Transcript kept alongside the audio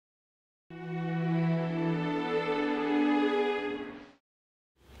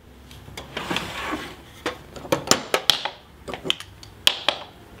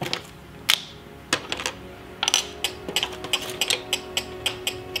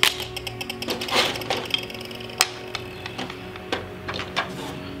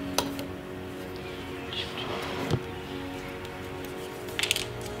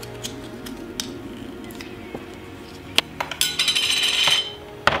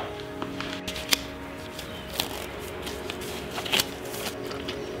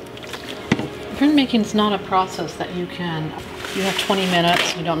Printmaking is not a process that you have 20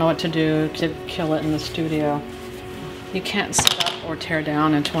 minutes, you don't know what to do to kill it in the studio. You can't set up or tear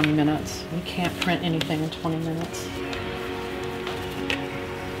down in 20 minutes. You can't print anything in 20 minutes.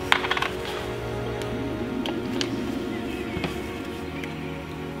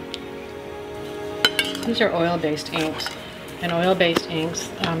 These are oil-based inks, and oil-based inks,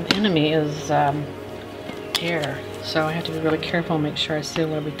 the enemy is air, so I have to be really careful and make sure I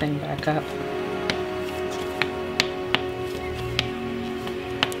seal everything back up.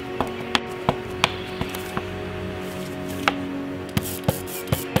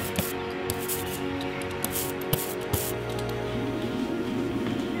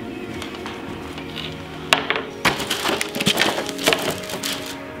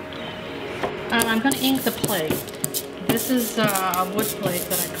 I'm going to ink the plate. This is a wood plate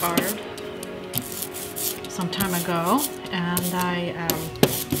that I carved some time ago, and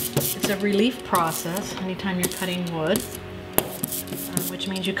it's a relief process anytime you're cutting wood, which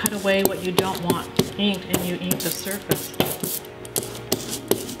means you cut away what you don't want inked and you ink the surface.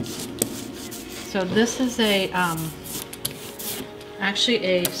 So this is actually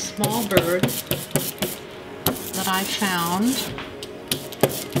a small bird that I found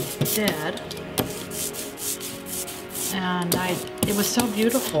dead. And it was so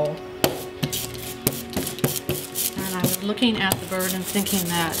beautiful, and I was looking at the bird and thinking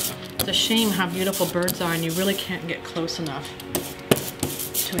that it's a shame how beautiful birds are and you really can't get close enough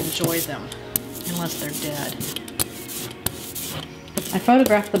to enjoy them unless they're dead. I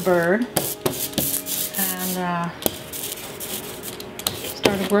photographed the bird and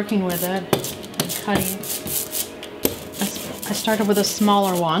started working with it and cutting. I started with a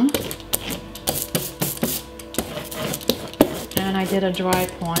smaller one. And I did a dry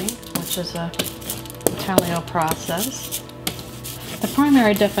point, which is a intaglio process. The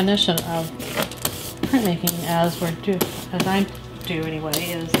primary definition of printmaking, as I do anyway,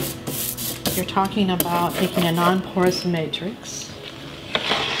 is you're talking about taking a non-porous matrix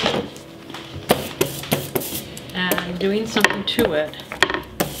and doing something to it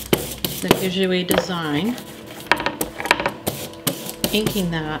that gives you a design, inking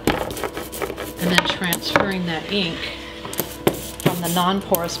that, and then transferring that ink from the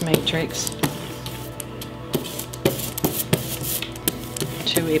non-porous matrix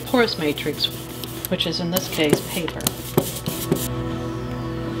to a porous matrix, which is in this case paper.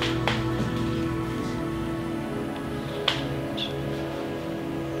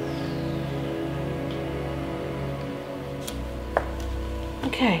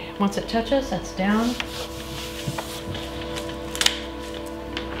 Okay, once it touches, that's down.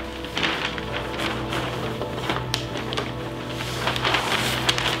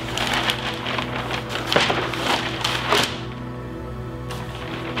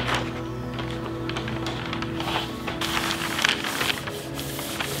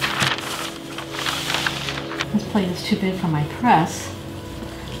 This plate is too big for my press,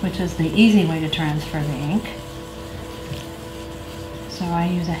 which is the easy way to transfer the ink. So I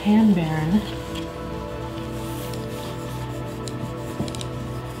use a hand baron.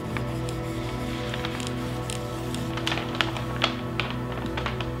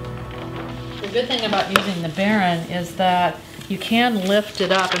 The good thing about using the baron is that you can lift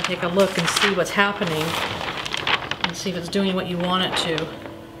it up and take a look and see what's happening and see if it's doing what you want it to.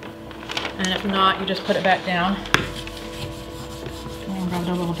 And if not, you just put it back down and rub it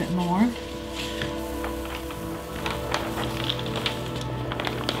a little bit more.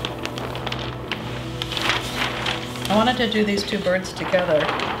 I wanted to do these two birds together.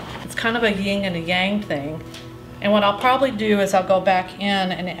 It's kind of a yin and a yang thing. And what I'll probably do is I'll go back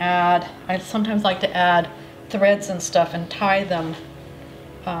in and add, I sometimes like to add threads and stuff and tie them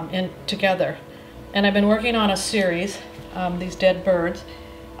in together. And I've been working on a series, these dead birds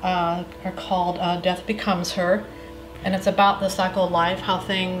are called Death Becomes Her, and it's about the cycle of life, how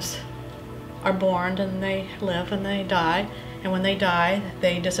things are born and they live and they die, and when they die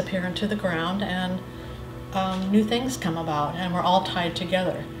they disappear into the ground and new things come about, and we're all tied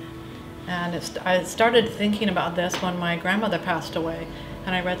together. And I started thinking about this when my grandmother passed away,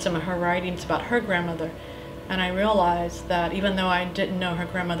 and I read some of her writings about her grandmother, and I realized that even though I didn't know her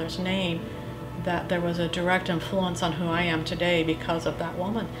grandmother's name, that there was a direct influence on who I am today because of that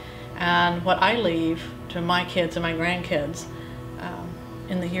woman. And what I leave to my kids and my grandkids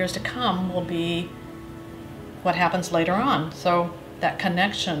in the years to come will be what happens later on. So that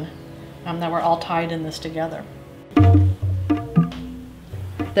connection, that we're all tied in this together.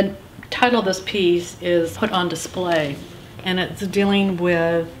 The title of this piece is Put on Display, and it's dealing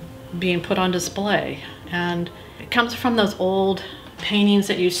with being put on display. And it comes from those old paintings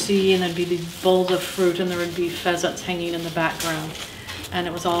that you see, and there'd be these bowls of fruit, and there would be pheasants hanging in the background, and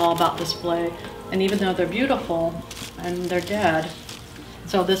it was all about display. And even though they're beautiful and they're dead,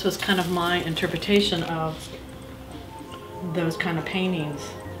 so this was kind of my interpretation of those kind of paintings.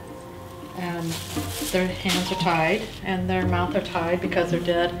 And their hands are tied and their mouth are tied because they're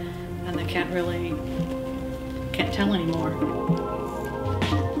dead, and they can't tell anymore.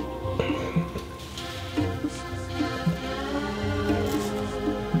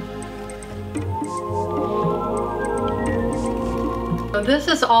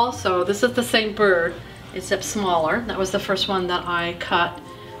 So this is the same bird, except smaller. That was the first one that I cut.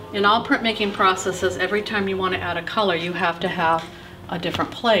 In all printmaking processes, every time you want to add a color, you have to have a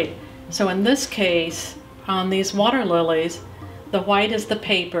different plate. So in this case, on these water lilies, the white is the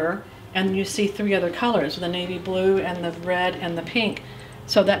paper, and you see 3 other colors, the navy blue and the red and the pink.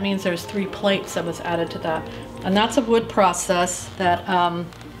 So that means there's 3 plates that was added to that. And that's a wood process that, and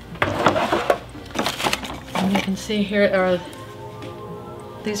you can see here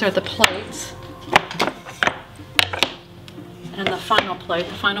these are the plates. And the final plate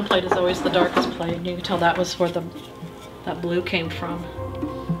is always the darkest plate. You can tell that was where that blue came from.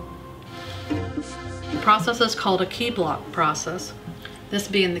 The process is called a key block process. This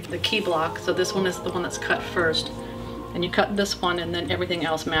being the key block, so this one is the one that's cut first. And you cut this one, and then everything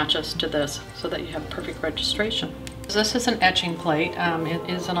else matches to this so that you have perfect registration. This is an etching plate. It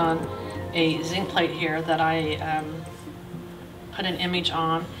is on a zinc plate here that I put an image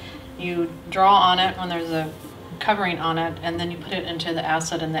on. You draw on it when there's a covering on it, and then you put it into the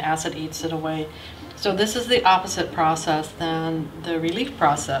acid, and the acid eats it away. So this is the opposite process than the relief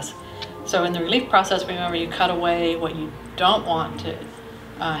process. So in the relief process, remember, you cut away what you don't want to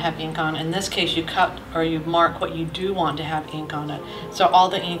have ink on. In this case, you cut or you mark what you do want to have ink on it. So all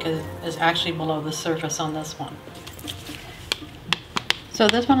the ink is actually below the surface on this one. So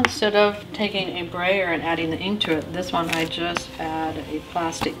this one, instead of taking a brayer and adding the ink to it, this one I just add a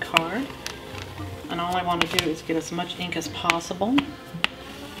plastic card. And all I want to do is get as much ink as possible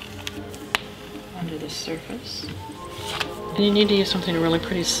under the surface. And you need to use something really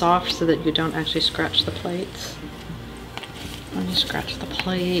pretty soft so that you don't actually scratch the plates. When you scratch the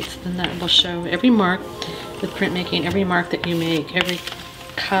plates, then that will show every mark with printmaking, every mark that you make, every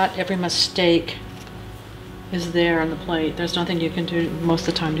cut, every mistake is there on the plate. There's nothing you can do most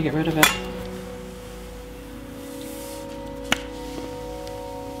of the time to get rid of it.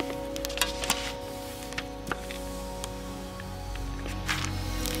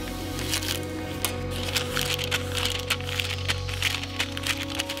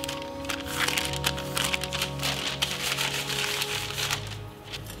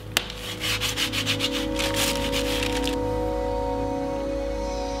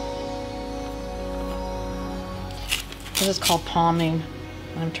 This is called palming.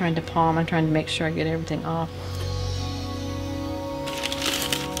 I'm trying to palm. I'm trying to make sure I get everything off.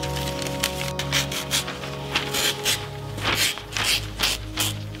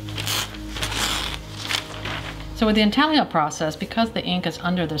 So with the intaglio process, because the ink is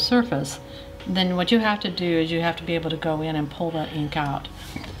under the surface, then what you have to do is you have to be able to go in and pull that ink out.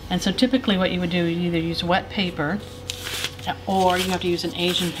 And so typically what you would do is either use wet paper, or you have to use an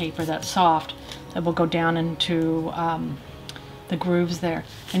Asian paper that's soft, that will go down into the grooves there.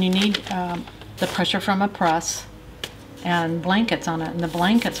 And you need the pressure from a press and blankets on it. And the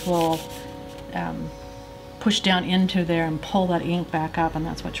blankets will push down into there and pull that ink back up, and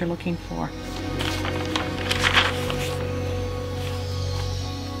that's what you're looking for.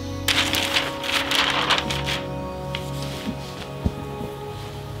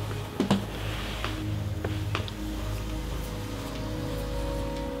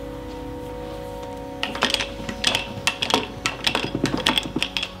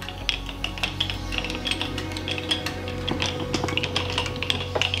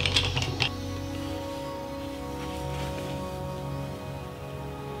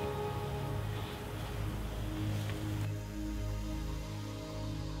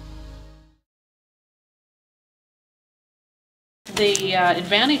 The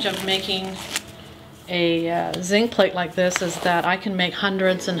advantage of making a zinc plate like this is that I can make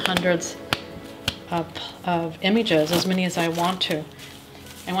hundreds and hundreds of images, as many as I want to.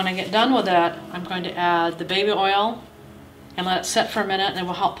 And when I get done with that, I'm going to add the baby oil and let it set for a minute, and it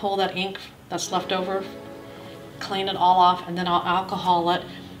will help pull that ink that's left over, clean it all off, and then I'll alcohol it,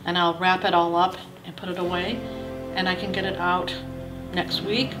 and I'll wrap it all up and put it away. And I can get it out next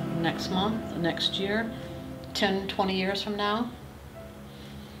week, next month, next year, 10, 20 years from now.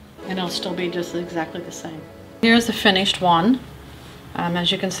 And it'll still be just exactly the same. Here's the finished one.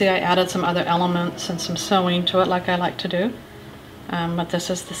 As you can see, I added some other elements and some sewing to it like I like to do. but this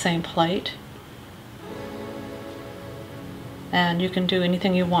is the same plate. And you can do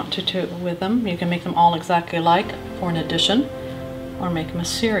anything you want to do with them. You can make them all exactly alike for an addition, or make them a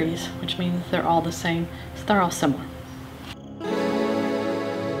series, which means they're all the same, so they're all similar.